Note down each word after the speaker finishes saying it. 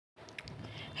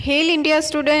Hail India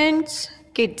students,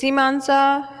 KG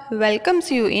welcomes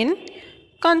you in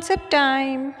concept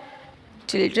time.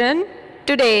 Children,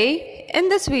 today in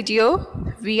this video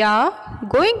we are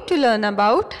going to learn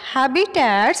about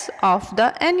habitats of the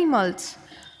animals.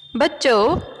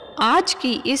 बच्चों, आज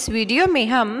की इस video में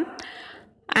हम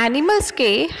animals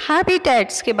के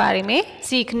habitats के बारे में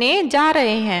सीखने जा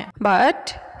रहे हैं.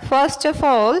 But first of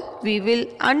all we will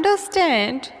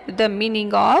understand the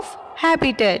meaning of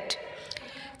habitat.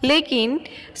 लेकिन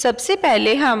सबसे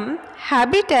पहले हम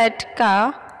हैबिटेट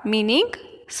का मीनिंग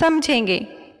समझेंगे.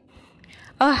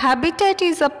 अ habitat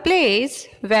is a place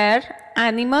where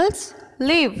animals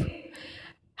live.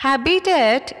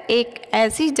 Habitat एक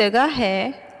ऐसी जगह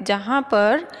है जहाँ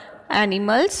पर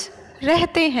एनिमल्स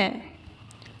रहते हैं.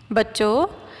 बच्चों,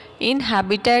 इन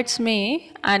हैबिटेट्स में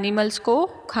एनिमल्स को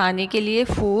खाने के लिए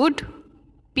फूड,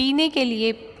 पीने के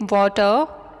लिए वाटर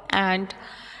एंड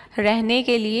रहने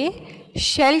के लिए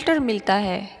शेल्टर मिलता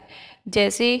है.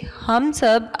 जैसे हम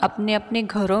सब अपने अपने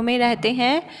घरों में रहते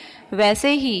हैं,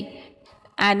 वैसे ही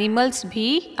एनिमल्स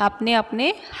भी अपने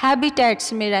अपने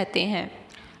हैबिटेट्स में रहते हैं.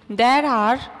 There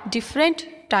are different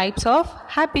types of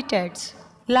habitats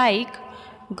like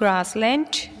grassland,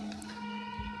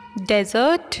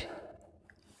 desert,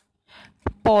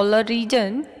 polar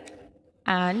region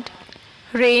and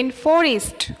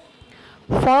rainforest.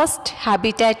 First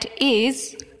habitat is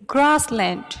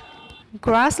grassland.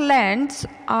 Grasslands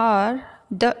are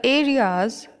the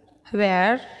areas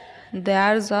where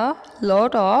there's a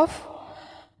lot of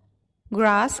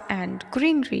grass and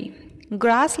greenery.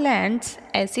 Grasslands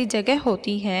ऐसी जगह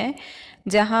होती हैं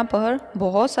जहाँ पर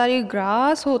बहुत सारी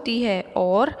ग्रास होती है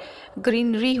और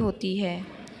ग्रीनरी होती है.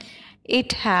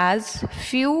 It has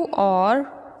few or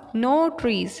no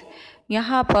trees.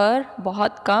 यहाँ पर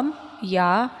बहुत कम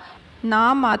या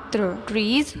नामात्र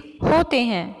ट्रीज होते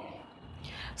हैं.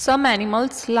 Some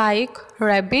animals like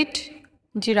rabbit,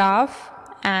 giraffe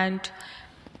and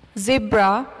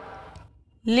zebra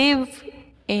live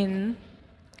in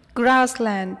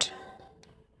grassland.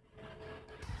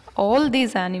 All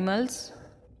these animals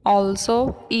also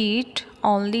eat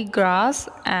only grass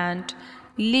and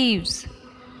leaves.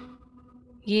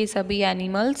 ये सभी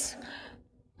एनिमल्स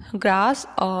ग्रास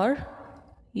और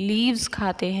लीव्स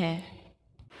खाते हैं.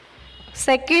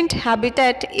 Second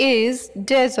habitat is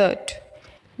desert.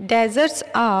 Desserts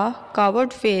are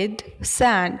covered with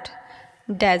sand.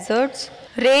 Desserts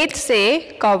रेत से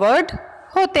covered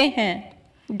होते हैं.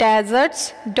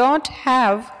 Desserts don't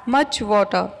have much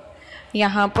water.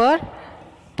 यहाँ पर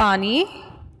पानी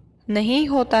नहीं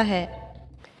होता है.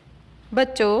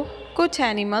 बच्चों, कुछ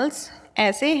एनिमल्स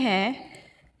ऐसे हैं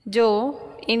जो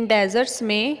इन डेजर्ट्स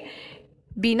में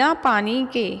बिना पानी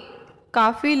के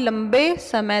काफ़ी लंबे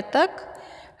समय तक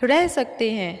रह सकते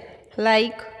हैं,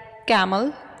 like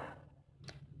camel,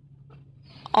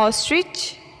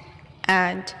 ostrich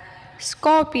and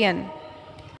scorpion.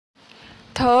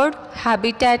 Third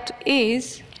habitat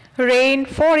is rain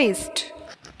forest.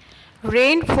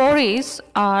 Rain forest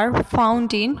are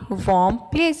found in warm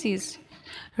places.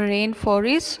 Rain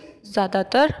forest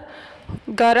ज़्यादातर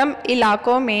गर्म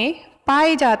इलाकों में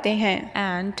पाए जाते हैं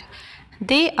and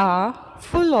they are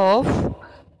full of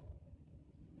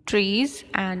trees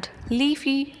and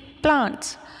leafy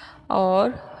plants.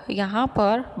 और यहाँ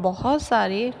पर बहुत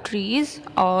सारे ट्रीज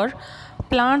और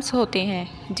प्लांट्स होते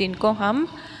हैं जिनको हम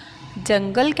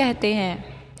जंगल कहते हैं.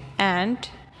 एंड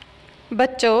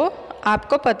बच्चों,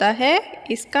 आपको पता है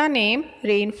इसका नेम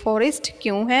रेन फॉरेस्ट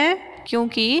क्यों है?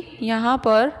 क्योंकि यहाँ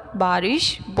पर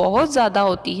बारिश बहुत ज़्यादा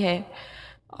होती है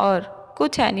और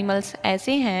कुछ एनिमल्स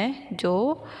ऐसे हैं जो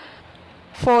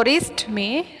फॉरेस्ट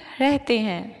में रहते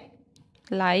हैं,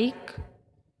 like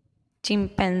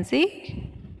chimpanzee,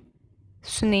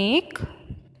 snake,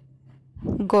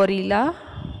 gorilla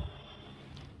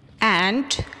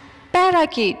and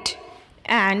parakeet.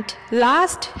 And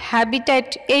last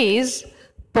habitat is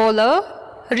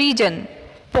polar region.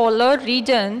 Polar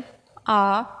region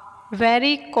are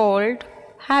very cold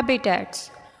habitats.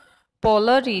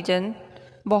 Polar region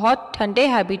बहुत ठंडे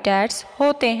हैबिटेट्स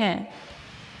होते हैं.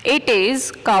 It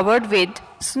is covered with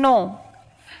snow.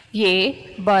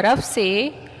 ये बर्फ़ से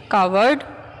कवर्ड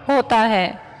होता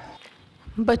है.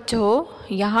 बच्चों,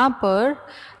 यहाँ पर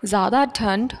ज़्यादा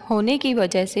ठंड होने की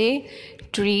वजह से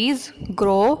ट्रीज़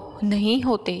ग्रो नहीं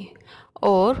होते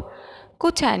और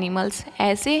कुछ एनिमल्स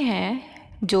ऐसे हैं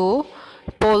जो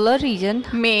पोलर रीजन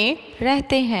में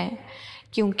रहते हैं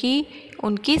क्योंकि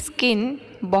उनकी स्किन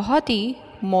बहुत ही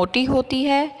मोटी होती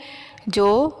है जो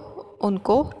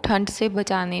उनको ठंड से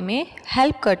बचाने में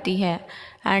हेल्प करती है.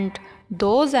 And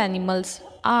those animals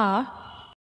are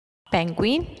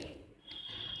penguin,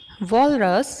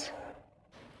 walrus,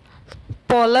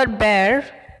 polar bear,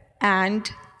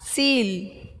 and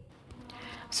seal.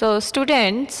 So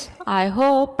students, I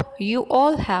hope you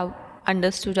all have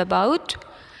understood about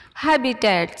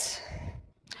habitats.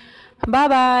 Bye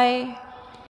bye.